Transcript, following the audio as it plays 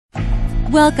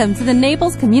Welcome to the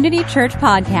Naples Community Church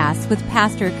Podcast with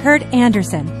Pastor Kurt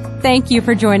Anderson. Thank you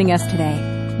for joining us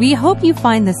today. We hope you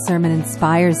find this sermon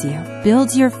inspires you,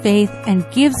 builds your faith, and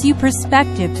gives you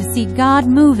perspective to see God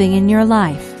moving in your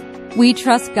life. We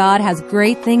trust God has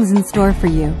great things in store for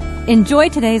you. Enjoy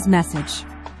today's message.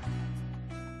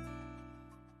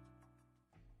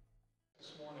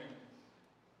 This morning,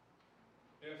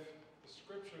 if the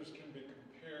scriptures can be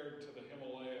compared to the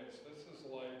Himalayas, this is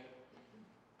like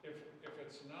if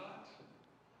it's not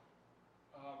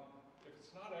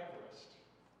Everest,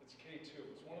 it's K2.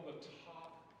 It's one of the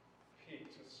top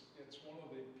peaks. It's one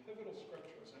of the pivotal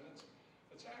scriptures, and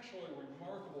it's actually a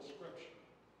remarkable scripture.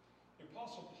 The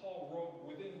Apostle Paul wrote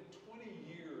within 20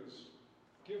 years,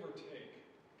 give or take,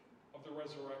 of the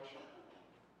resurrection.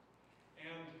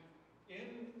 And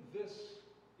in this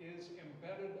is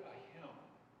embedded a hymn.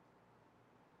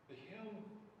 The hymn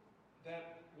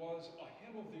that was a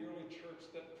hymn of the early church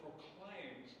that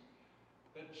proclaims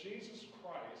that Jesus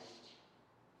Christ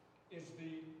is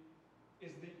the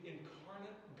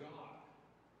incarnate God.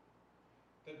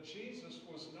 That Jesus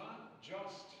was not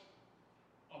just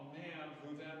a man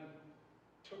who then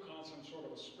took on some sort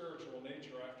of a spiritual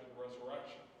nature after the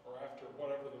resurrection, or after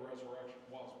whatever the resurrection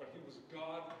was, but he was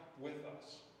God with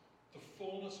us. The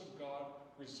fullness of God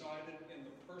resided in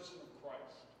the person of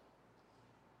Christ.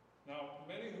 Now,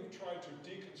 many who've tried to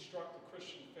deconstruct the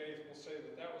Christian faith will say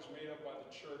that that was made up by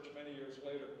the church many years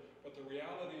later, but the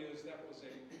reality is that was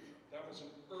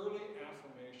an early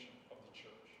affirmation of the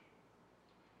church.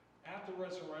 At the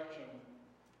resurrection,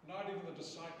 not even the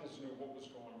disciples knew what was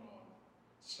going on.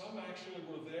 Some actually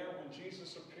were there when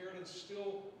Jesus appeared and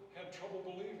still had trouble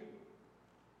believing.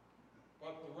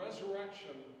 But the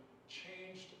resurrection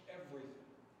changed everything.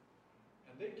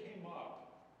 And they came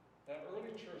up, that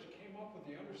early church came up with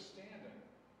the understanding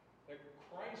that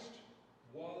Christ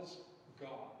was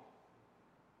God.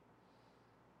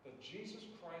 That Jesus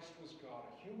Christ was God,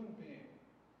 a human being,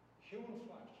 human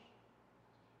flesh.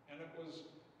 And it was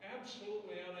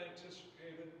absolutely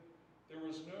unanticipated. There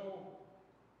was no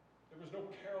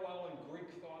parallel in Greek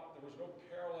thought. There was no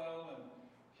parallel in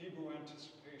Hebrew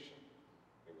anticipation.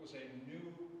 It was a new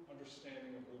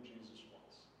understanding of who Jesus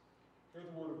was. Hear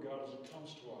the word of God as it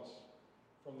comes to us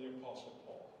from the Apostle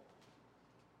Paul.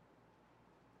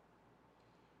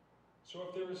 So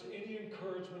if there is any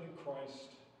encouragement in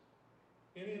Christ,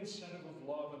 any incentive of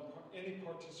love, and any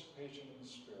participation in the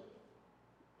Spirit,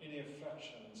 any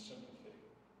affection and sympathy,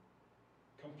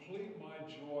 complete my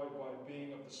joy by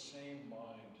being of the same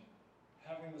mind,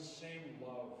 having the same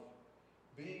love,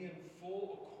 being in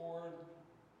full accord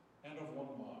and of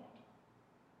one mind.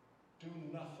 Do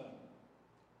nothing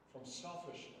from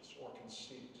selfishness or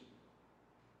conceit,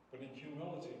 but in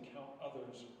humility count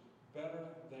others better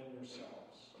than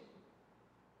yourselves.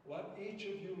 Let each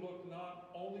of you look not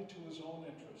only to his own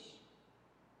interests,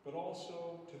 but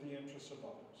also to the interests of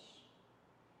others.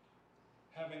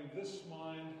 Having this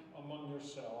mind among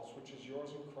yourselves, which is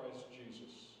yours in Christ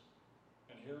Jesus.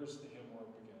 And here is the hymn where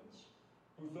it begins.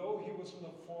 Who, though he was in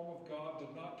the form of God,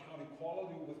 did not count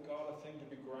equality with God a thing to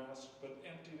be grasped, but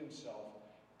emptied himself,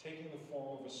 taking the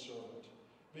form of a servant,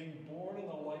 being born in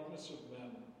the likeness of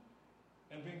men,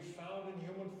 and being found in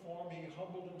human form, he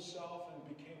humbled himself and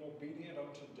became obedient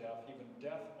unto death, even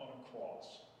death on a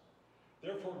cross.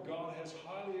 Therefore God has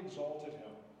highly exalted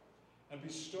him, and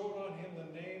bestowed on him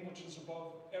the name which is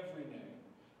above every name,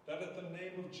 that at the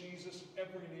name of Jesus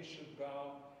every knee should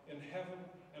bow, in heaven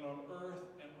and on earth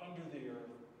and under the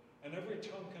earth, and every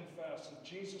tongue confess that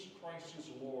Jesus Christ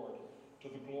is Lord, to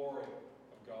the glory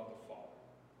of God the Father.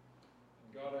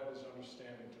 And God add his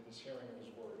understanding to this hearing of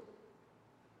his word.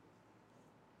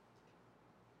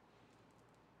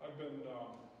 I've become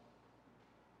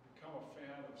a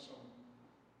fan of some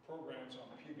programs on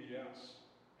PBS,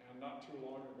 and not too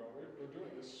long ago, they're doing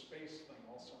this space thing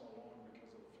all summer long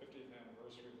because of the 50th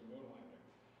anniversary of the moon landing.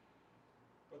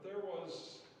 But there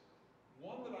was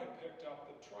one that I picked up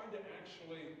that tried to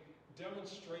actually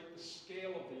demonstrate the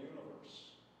scale of the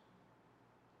universe.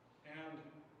 And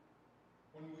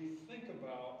when we think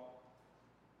about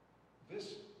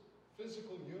this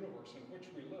physical universe in which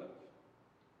we live,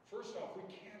 first off, we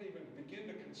can't even begin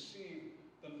to conceive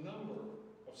the number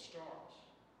of stars.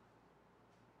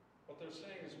 What they're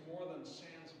saying is more than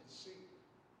sands of the sea.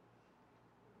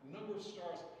 The number of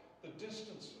stars, the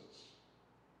distances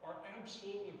are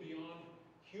absolutely beyond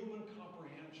human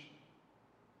comprehension.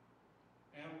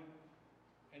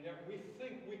 And yet we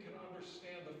think we can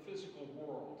understand the physical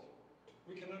world.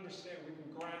 We can understand, we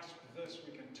can grasp this,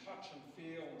 we can touch and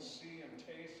feel and see and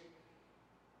taste.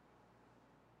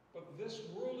 But this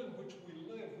world in which we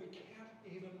live, we can't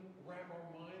even wrap our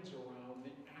minds around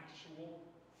the actual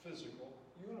physical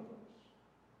universe.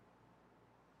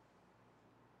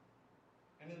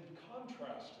 And in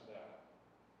contrast to that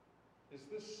is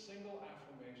this single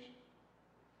affirmation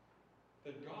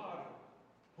that God,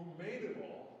 who made it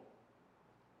all,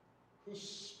 who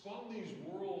spun these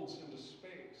worlds into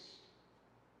space,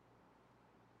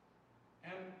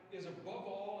 and is above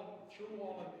all and through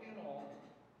all and in all,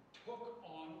 took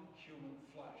on human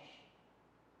flesh.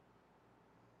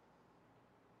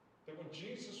 That when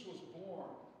Jesus was born,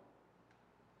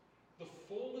 the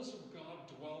fullness of God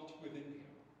dwelt within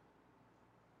him.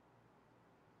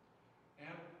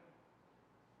 And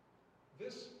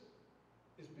this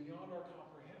is beyond our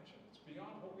comprehension. It's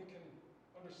beyond what we can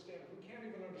understand. If we can't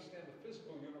even understand the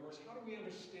physical universe, how do we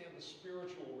understand the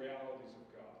spiritual realities of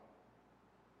God?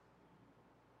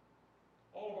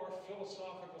 All of our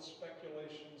philosophical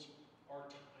speculations are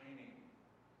tiny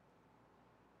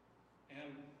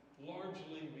and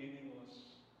largely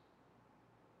meaningless.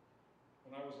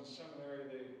 When I was in seminary,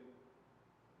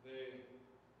 they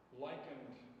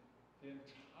likened the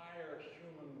entire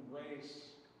human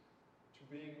race to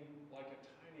being like a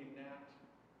tiny gnat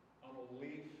on a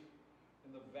leaf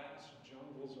in the vast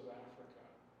jungles of Africa.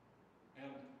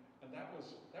 And that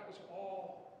was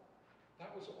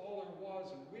all there was,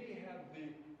 and we had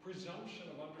the presumption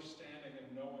of understanding and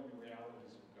knowing the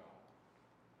realities of God.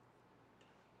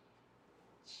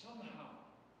 Somehow,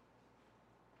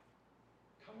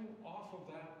 coming off of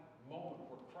that moment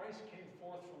where Christ came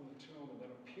forth from the tomb and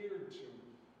then appeared to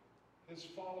his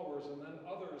followers and then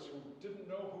others who didn't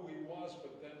know who he was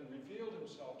but then revealed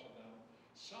himself to them,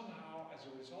 somehow, as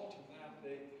a result of that,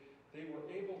 they were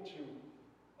able to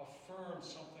affirm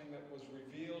something that was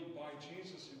revealed by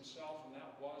Jesus himself, and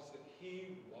that was that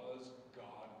he was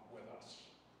God with us.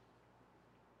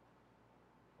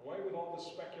 Away with all this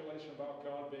speculation about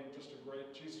God being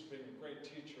Jesus being a great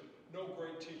teacher. No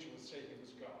great teacher would say he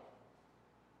was God.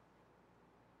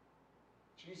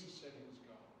 Jesus said he was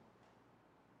God.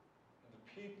 And the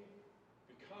people,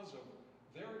 because of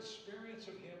their experience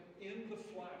of him in the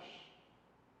flesh,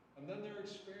 and then their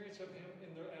experience of him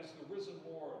as the risen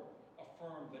Lord,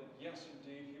 affirmed that yes,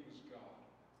 indeed, he was God.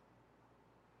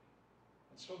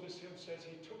 And so this hymn says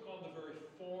he took on the very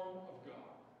form of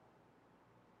God.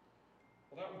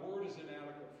 Well, that word is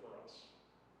inadequate for us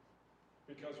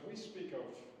because we speak of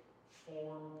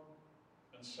form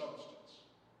and substance.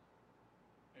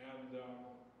 And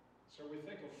so we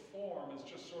think of form as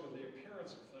just sort of the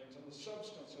appearance of things and the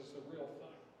substance as the real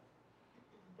thing.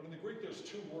 But in the Greek, there's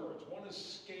two words. One is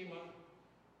schema,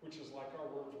 which is like our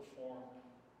word for form.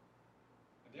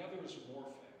 The other is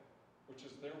morphe, which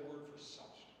is their word for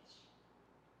substance.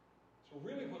 So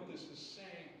really what this is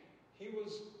saying, he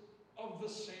was of the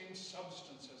same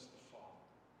substance as the Father.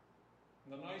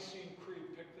 And the Nicene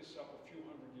Creed picked this up a few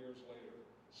hundred years later.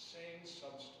 Same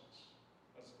substance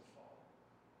as the Father.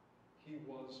 He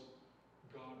was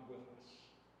God with us.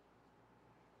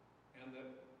 And that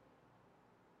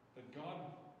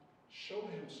God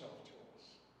showed himself to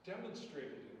us,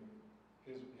 demonstrated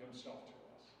himself to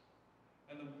us.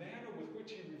 And the manner with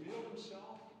which he revealed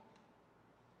himself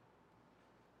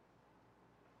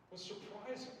was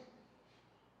surprising.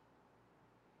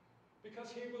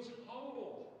 Because he was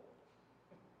humble.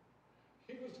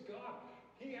 He was God.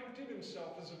 He emptied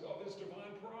himself of his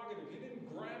divine prerogative. He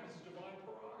didn't grab his divine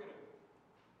prerogative.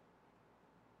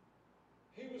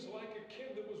 He was like a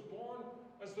kid that was born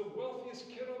as the wealthiest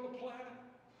kid on the planet.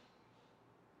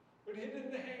 But he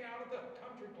didn't hang out at the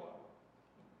country club.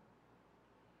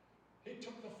 He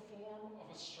took the form of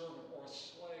a servant or a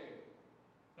slave,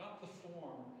 not the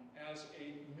form as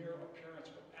a mere appearance,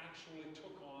 but actually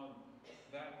took on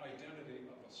that identity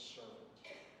of a servant,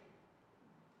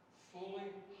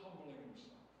 fully humbling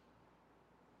himself.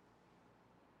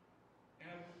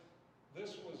 And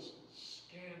this was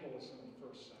scandalous in the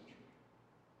first century.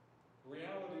 The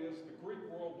reality is the Greek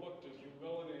world looked at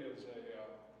humility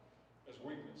as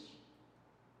weakness,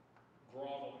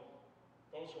 groveling.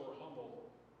 Those who were humble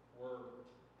were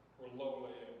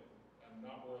lowly and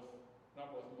not worth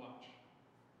much.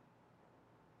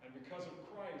 And because of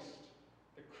Christ,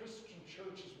 the Christian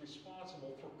church is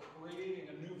responsible for creating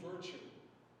a new virtue,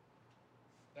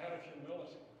 that of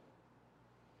humility.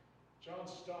 John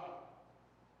Stott,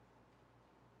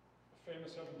 a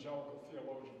famous evangelical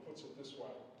theologian, puts it this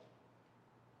way: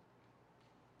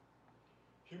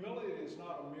 humility is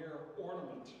not a mere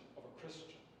ornament of a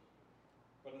Christian,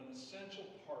 but an essential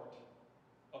part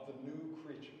of the new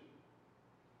creature.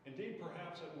 Indeed,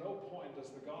 perhaps at no point does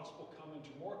the gospel come into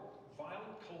more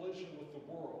violent collision with the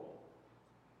world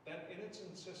than in its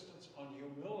insistence on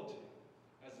humility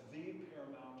as the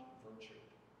paramount virtue.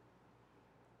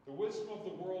 The wisdom of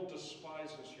the world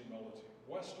despises humility.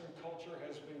 Western culture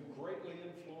has been greatly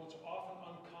influenced, often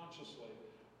unconsciously,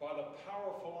 by the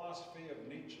power philosophy of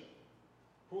Nietzsche,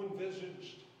 who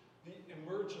envisaged the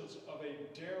emergence of a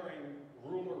daring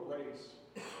ruler race.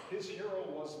 His hero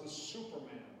was the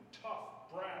Superman, tough,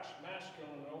 brash,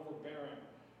 masculine, and overbearing,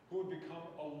 who would become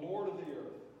a lord of the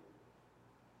earth.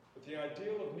 But the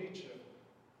ideal of Nietzsche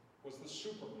was the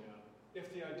Superman.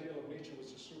 If the ideal of Nietzsche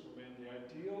was the Superman, the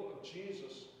ideal of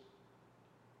Jesus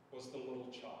was the little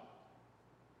child.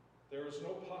 There is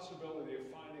no possibility of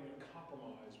finding a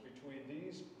compromise between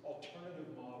these alternative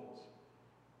models.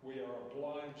 We are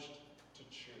obliged to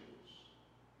choose.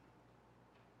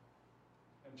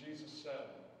 And Jesus said,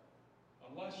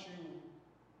 unless you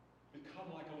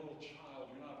become like a little child,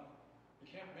 you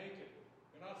can't make it.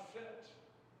 You're not fit.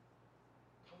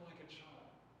 Come like a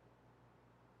child.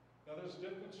 Now there's a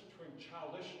difference between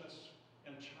childishness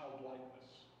and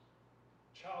childlikeness.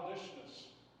 Childishness.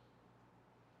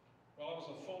 Well, I was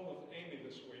on the phone with Amy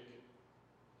this week.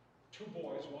 2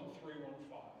 boys, one 3, one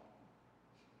 5.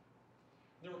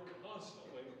 There were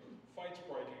constantly fights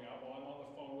breaking out while I'm on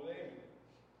the phone with Amy.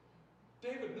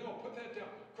 David, no, put that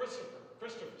down.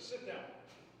 Christopher, sit down.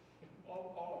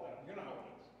 all of that. You know how it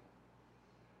is.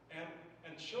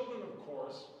 And children, of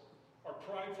course, are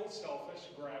prideful, selfish,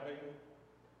 grabbing.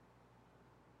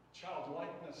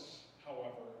 Childlikeness,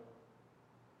 however,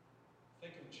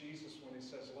 think of Jesus when he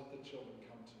says, let the children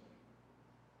come to me.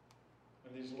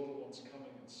 And these little ones coming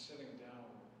and sitting down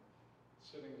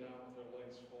with their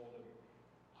legs folded,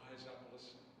 eyes up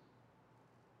listening.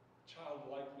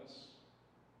 Childlikeness,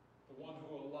 the one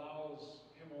who allows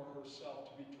him or herself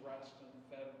to be dressed and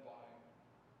fed by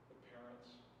the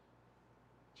parents.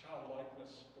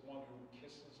 Childlikeness, the one who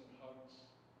kisses and hugs.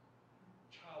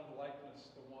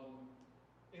 Childlikeness, the one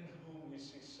in whom we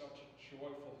see such a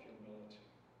joyful humility.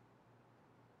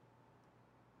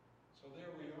 So there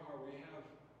we are. We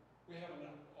have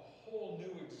a whole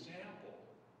new example,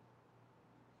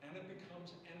 and it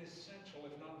becomes an essential,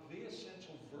 if not the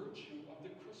essential virtue of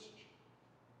the Christian.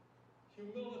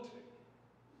 Humility.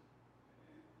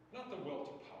 Not the will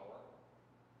to power.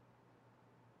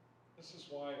 This is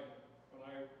why when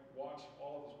I watch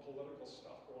all of this political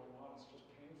stuff going on, it's just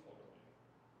painful to me.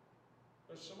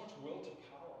 There's so much will to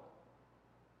power.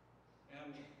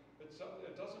 And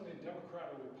it doesn't mean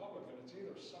Democrat or Republican, it's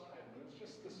either side. And it's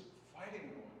just this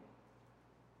fighting going on.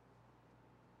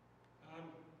 And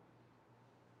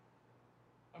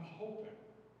I'm hoping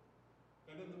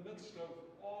that in the midst of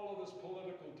all of this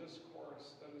political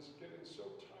discourse that is getting so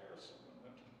tiresome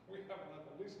and that we have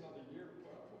at least another year to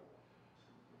put up with,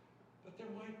 that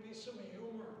there might be some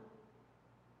humor,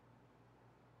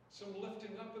 some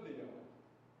lifting up of the other,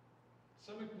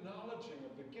 some acknowledging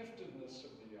of the giftedness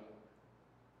of the other.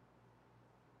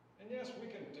 And yes, we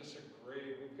can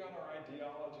disagree. We've got our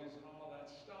ideologies and all of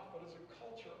that stuff, but as a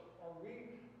culture, are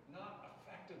we not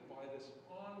affected by this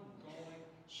ongoing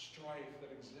strife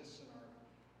that exists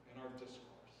in our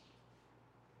discourse?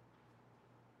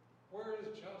 Where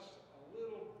is just a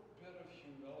little bit of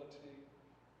humility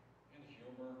and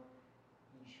humor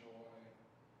and joy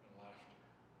and laughter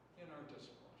in our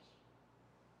discourse.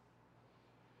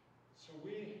 So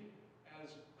we, as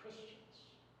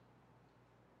Christians,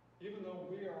 even though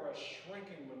we are a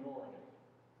shrinking minority,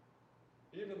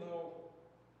 even though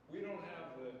we don't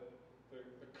have the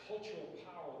cultural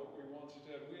power that we once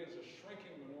did, we as a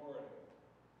shrinking minority,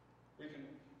 we can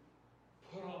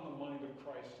put on the mind of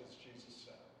Christ, as Jesus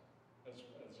said, as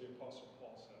the Apostle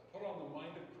Paul said. Put on the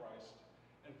mind of Christ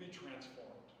and be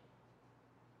transformed.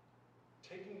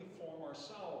 Taking the form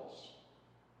ourselves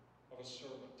of a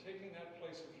servant, taking that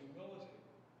place of humility,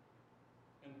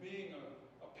 and being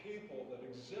a people that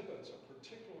exhibits a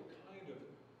particular kind of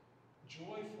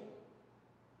joyful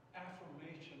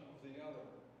affirmation of the other.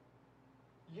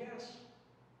 Yes,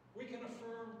 we can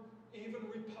affirm even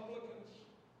Republicans,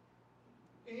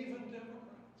 even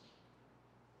Democrats.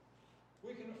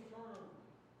 We can affirm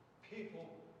people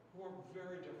who are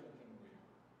very different than we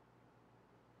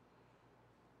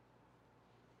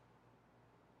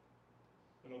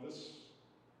are. You know, this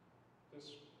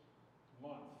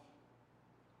month,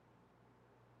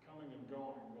 coming and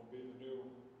going, will be the new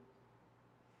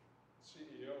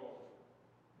CEO of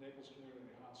Naples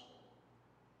Community Hospital.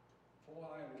 From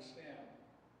what I understand,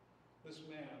 this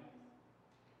man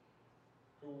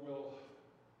who will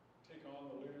take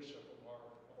on the leadership of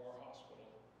our hospital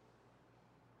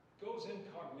goes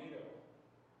incognito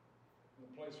in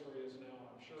the place where he is now.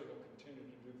 I'm sure he'll continue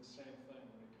to do the same thing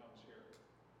when he comes here.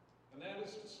 And that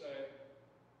is to say,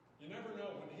 you never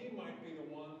know when he might be the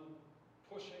one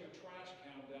pushing a trash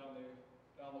can down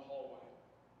the hallway.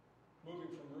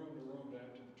 moving from room to room to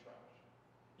empty the trash.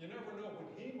 You never know when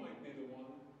he might be the one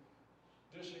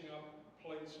dishing up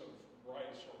plates of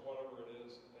rice or whatever it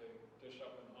is that they dish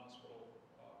up in hospital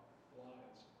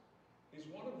lines. He's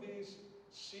one of these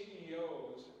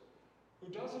CEOs who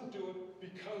doesn't do it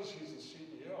because he's the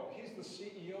CEO. He's the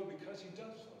CEO because he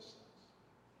does those things.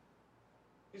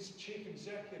 He's the chief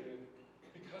executive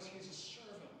because he's a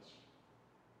servant.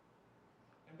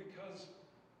 And because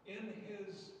in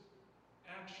his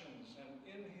actions and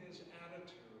in his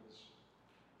attitudes,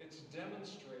 it's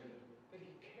demonstrated that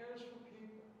he cares for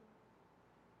people.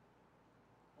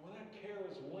 And when that care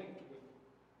is linked with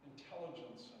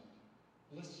intelligence and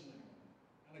listening,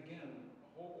 and again, a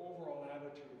whole overall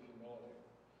attitude of humility.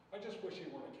 I just wish he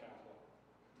weren't a Catholic.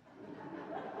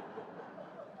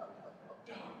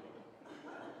 Done with it.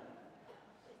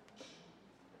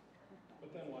 But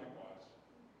then likewise.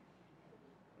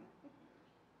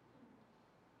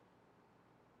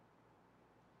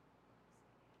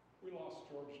 We lost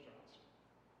George Johnston.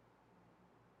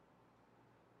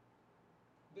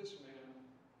 This man,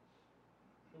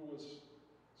 who was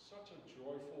such a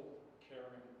joyful,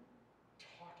 caring,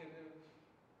 talkative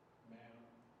man,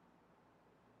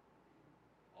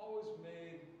 always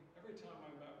made, every time I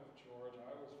met with George,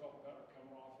 I always felt better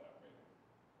coming off that meeting.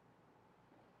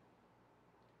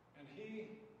 And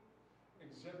he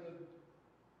exhibited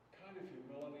kind of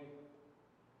humility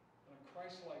and a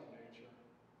Christ-like nature,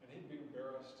 and he'd be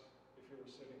embarrassed if he were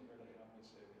sitting here to have me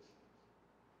say these things.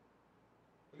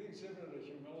 But he exhibited a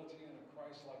humility and a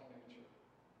Christ-like nature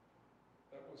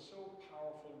that was so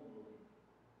powerful and moving.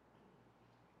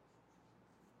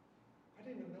 I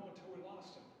didn't even know until we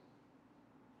lost him.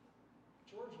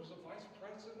 George was the vice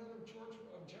president of General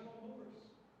Motors.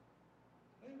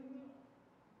 I didn't even know.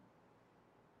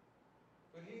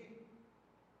 But he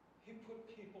put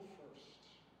people first.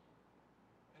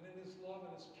 And in his love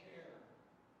and his care,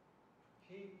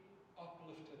 he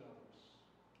uplifted others.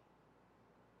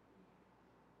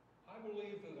 I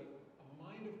believe that a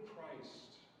mind of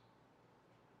Christ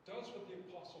does what the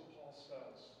Apostle Paul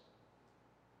says,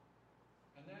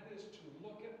 and that is to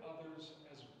look at others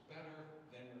as better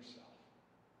than yourself.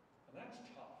 And that's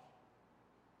tough.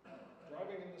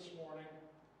 Driving in this morning,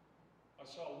 I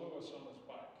saw Lewis on his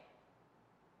bike.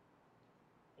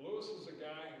 Lewis is a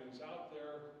guy who's out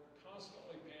there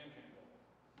constantly panhandling.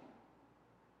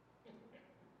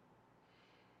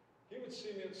 He would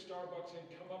see me at Starbucks, and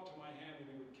he'd come up to my hand and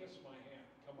he would kiss my hand,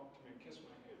 come up to me and kiss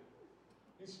my hand.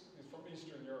 He's from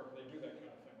Eastern Europe. They do that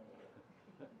kind of thing over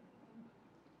there.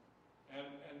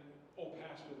 And oh,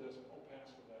 Pastor this, and oh,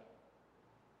 Pastor that.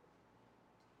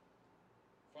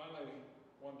 Finally,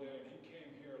 one day, and he came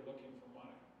here looking for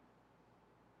money.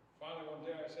 Finally, one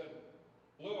day I said,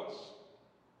 Lewis,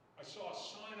 I saw a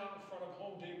sign out in front of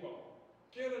Home Depot.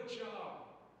 Get a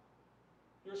job.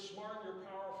 You're smart, you're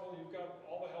powerful, you've got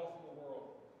all the health in the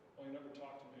world. Well, you never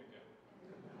talk to me again.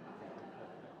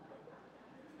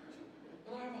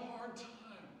 But I have a hard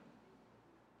time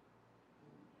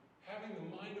having the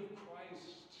mind of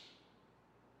Christ,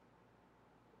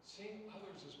 seeing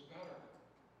others as better.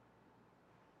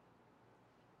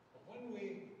 But when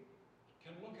we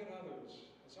can look at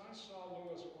others, as I saw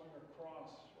Lewis going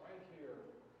across right here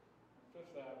on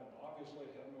Fifth Avenue, obviously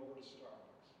heading over to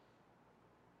Starbucks.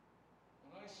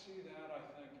 When I see that, I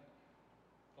think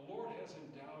the Lord has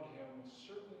endowed him with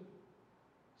certain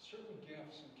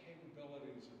gifts and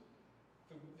capabilities.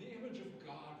 The image of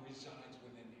God resides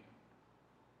within him.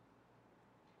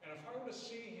 And if I were to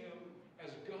see him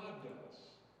as God does,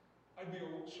 I'd be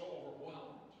so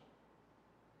overwhelmed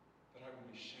that I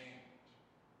would be shamed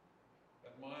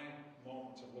at my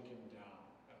moments of looking down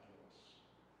at Lewis.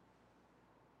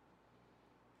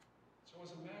 So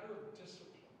as a matter of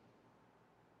discipline,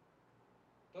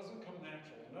 it doesn't come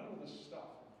naturally. None of this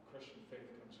stuff of Christian faith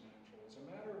comes natural. It's a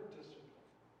matter of discipline.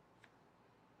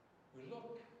 We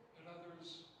look at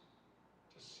others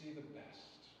to see the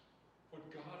best, what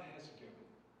God has given,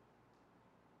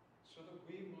 so that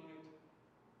we might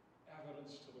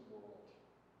evidence to the world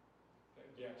that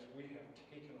yes, we have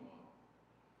taken on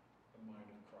the mind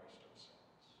of Christ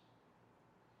ourselves.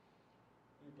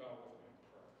 You bow with me in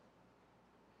prayer.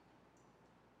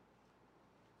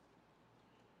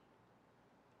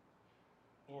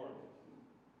 Lord,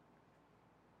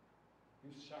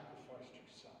 you sacrificed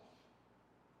yourself.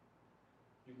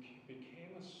 You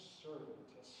became a servant,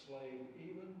 a slave,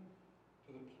 even to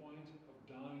the point of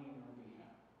dying on our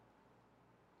behalf.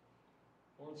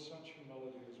 Lord, such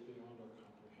humility is beyond our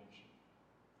comprehension.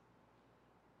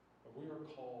 But we are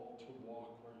called to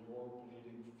walk where your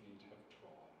bleeding feet have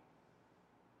trod.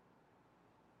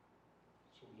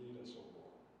 So lead us, O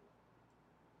Lord,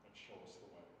 and show us the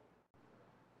way.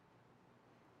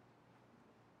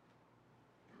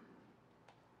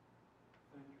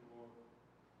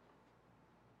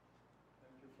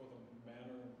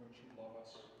 love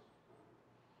us, a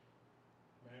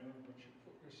manner in which you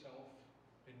put yourself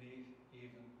beneath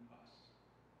even us,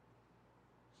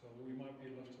 so that we might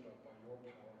be lifted up by your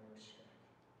power and your strength.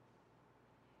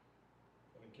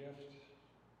 For the gift of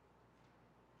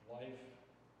life,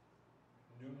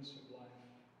 newness of life,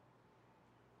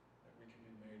 that we can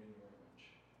be made in your image.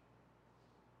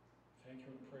 Thank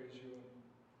you and praise you,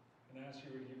 and ask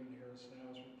you would even hear us now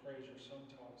as we praise your Son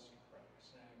taught us to pray,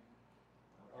 saying,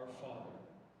 Our Father,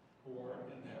 who art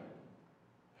in heaven,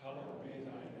 hallowed be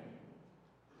thy name.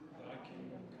 Thy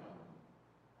kingdom come,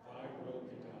 thy will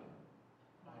be done,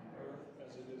 on earth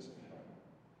as it is in heaven.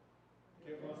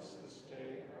 Give us this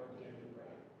day our daily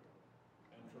bread,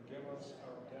 and forgive us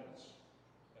our debts,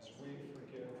 as we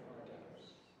forgive our debtors.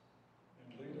 And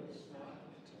lead us not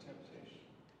into temptation,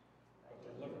 but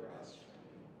deliver us from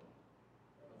evil.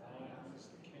 For thine is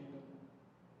the kingdom,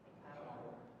 and the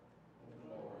power, and the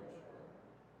glory forever.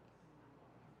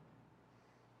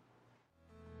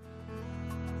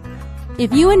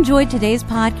 If you enjoyed today's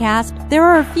podcast, there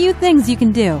are a few things you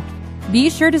can do. Be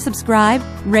sure to subscribe,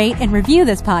 rate, and review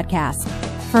this podcast.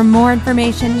 For more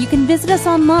information, you can visit us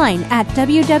online at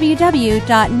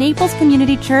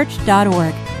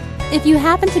www.naplescommunitychurch.org. If you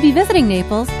happen to be visiting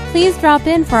Naples, please drop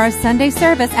in for our Sunday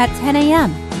service at 10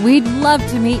 a.m. We'd love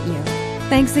to meet you.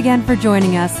 Thanks again for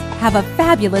joining us. Have a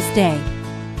fabulous day.